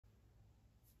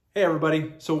Hey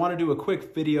everybody, so I want to do a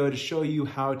quick video to show you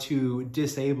how to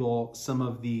disable some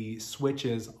of the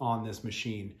switches on this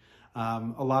machine.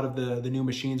 A lot of the new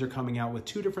machines are coming out with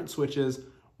two different switches.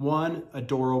 One, a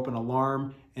door open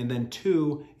alarm, and then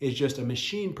two is just a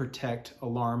machine protect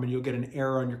alarm, and you'll get an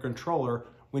error on your controller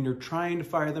when you're trying to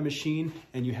fire the machine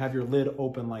and you have your lid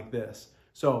open like this.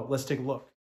 So let's take a look.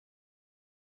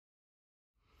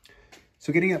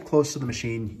 So getting up close to the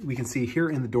machine, we can see here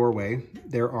in the doorway,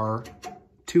 there are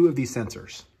two of these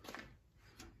sensors.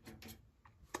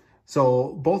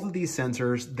 So both of these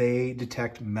sensors, they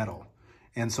detect metal.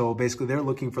 And so basically they're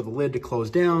looking for the lid to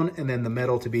close down and then the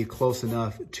metal to be close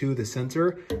enough to the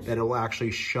sensor that it will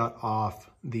actually shut off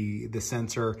the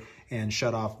sensor and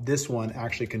shut off. This one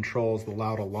actually controls the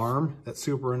loud alarm. That's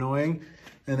super annoying.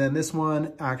 And then this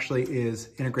one actually is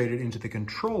integrated into the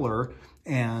controller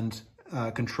and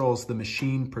controls the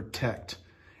machine protect.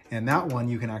 And that one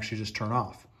you can actually just turn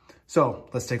off. So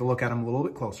let's take a look at them a little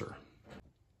bit closer.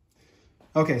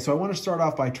 Okay, so I want to start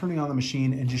off by turning on the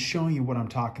machine and just showing you what I'm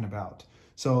talking about.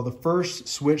 So the first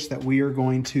switch that we are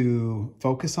going to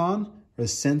focus on, or a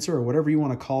sensor or whatever you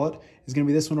want to call it, is going to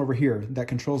be this one over here that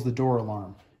controls the door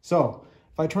alarm. So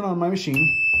if I turn on my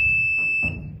machine,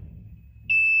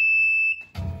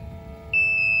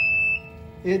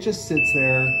 it just sits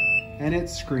there and it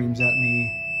screams at me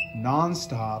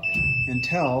nonstop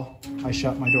until I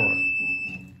shut my door.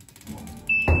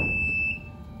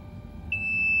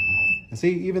 And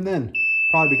see, even then,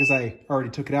 probably because I already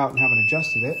took it out and haven't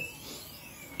adjusted it,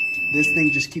 this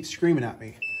thing just keeps screaming at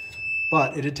me.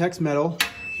 But it detects metal.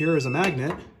 Here is a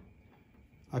magnet.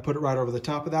 I put it right over the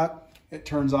top of that. It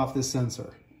turns off this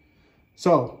sensor.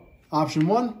 So, option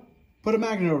one, put a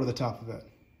magnet over the top of it.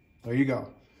 There you go.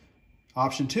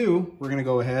 Option two, we're gonna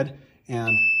go ahead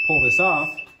and pull this off.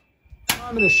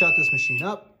 I'm gonna shut this machine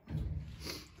up.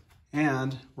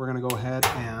 And we're gonna go ahead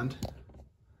and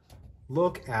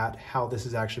look at how this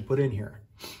is actually put in here.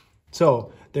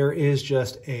 So there is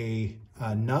just a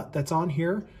nut that's on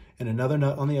here and another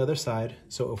nut on the other side.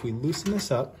 So if we loosen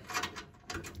this up,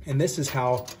 and this is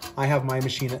how I have my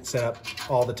machine set up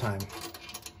all the time.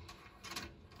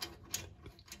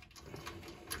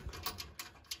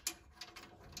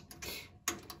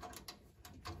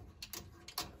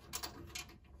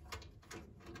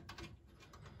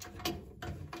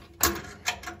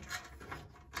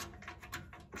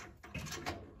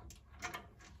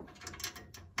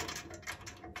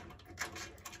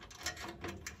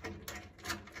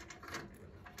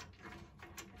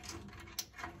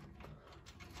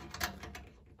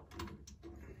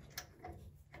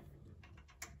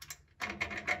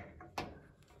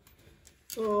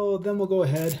 So then we'll go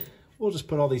ahead, we'll just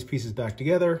put all these pieces back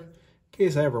together in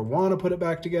case I ever want to put it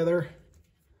back together.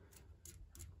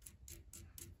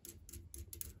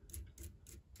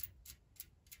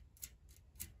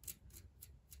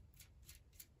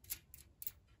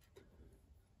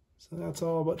 So that's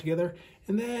all put together.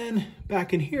 And then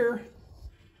back in here,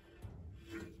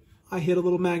 I hit a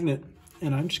little magnet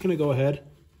and I'm just going to go ahead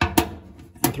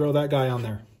and throw that guy on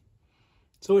there.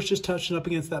 So it's just touching up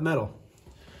against that metal.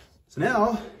 So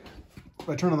now, if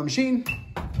I turn on the machine,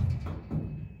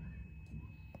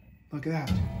 look at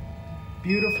that.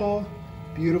 Beautiful,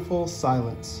 beautiful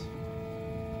silence.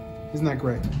 Isn't that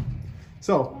great?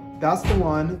 So that's the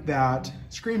one that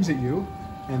screams at you,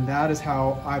 and that is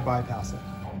how I bypass it.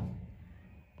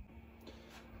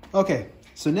 Okay,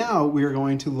 so now we are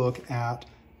going to look at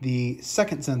the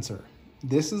second sensor.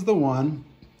 This is the one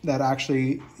that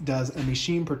actually does a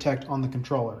machine protect on the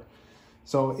controller.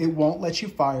 So it won't let you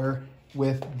fire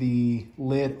with the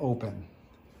lid open.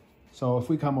 So if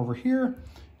we come over here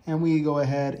and we go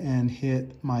ahead and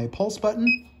hit my pulse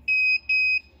button,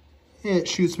 it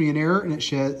shoots me an error and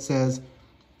it says,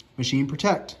 machine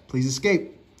protect, please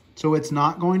escape. So it's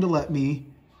not going to let me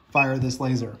fire this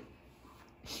laser.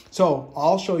 So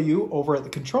I'll show you over at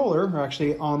the controller, or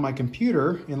actually on my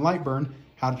computer in Lightburn,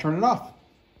 how to turn it off.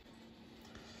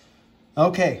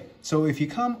 Okay, so if you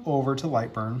come over to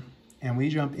Lightburn, and we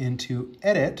jump into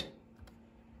Edit,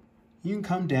 you can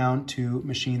come down to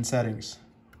Machine Settings.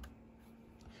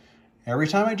 Every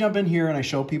time I jump in here and I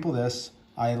show people this,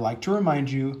 I like to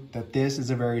remind you that this is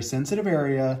a very sensitive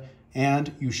area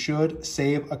and you should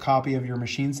save a copy of your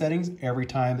machine settings every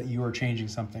time that you are changing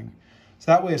something.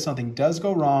 So that way if something does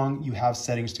go wrong, you have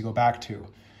settings to go back to.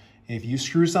 If you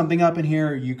screw something up in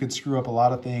here, you could screw up a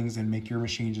lot of things and make your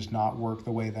machine just not work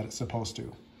the way that it's supposed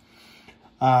to.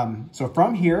 So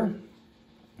from here,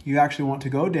 you actually want to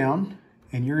go down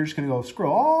and you're just going to go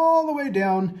scroll all the way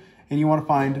down and you want to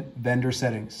find vendor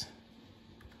settings.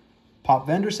 Pop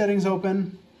vendor settings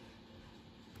open.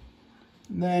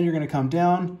 And then you're going to come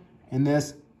down and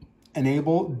this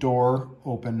enable door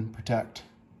open protect.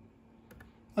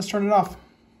 Let's turn it off.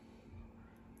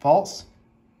 False.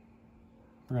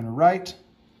 We're gonna write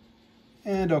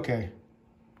and okay.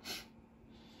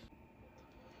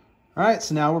 All right,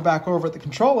 so now we're back over at the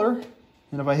controller,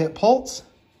 and if I hit pulse,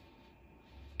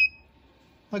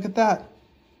 look at that,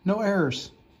 no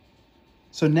errors.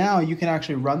 So now you can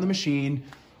actually run the machine,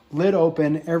 lid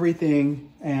open,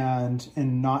 everything, and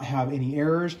not have any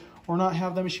errors or not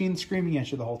have the machine screaming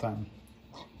at you the whole time.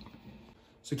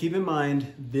 So keep in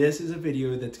mind, this is a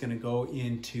video that's gonna go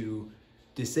into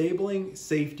disabling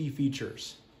safety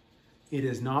features. It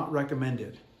is not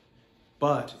recommended.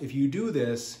 But if you do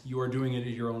this, you are doing it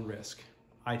at your own risk.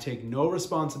 I take no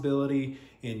responsibility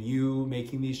in you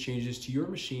making these changes to your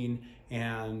machine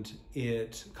and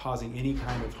it causing any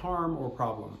kind of harm or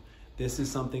problem. This is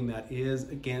something that is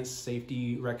against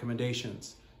safety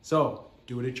recommendations. So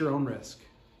do it at your own risk.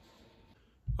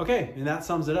 Okay, and that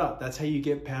sums it up. That's how you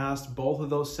get past both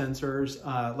of those sensors.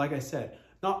 Like I said,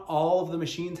 not all of the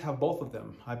machines have both of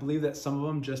them. I believe that some of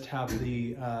them just have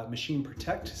the machine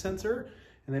protect sensor,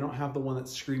 and they don't have the one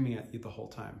that's screaming at you the whole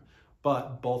time.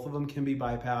 But both of them can be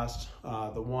bypassed.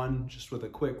 The one just with a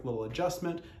quick little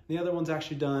adjustment. The other one's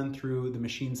actually done through the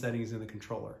machine settings in the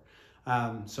controller.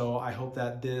 So I hope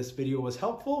that this video was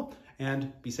helpful,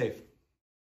 and be safe.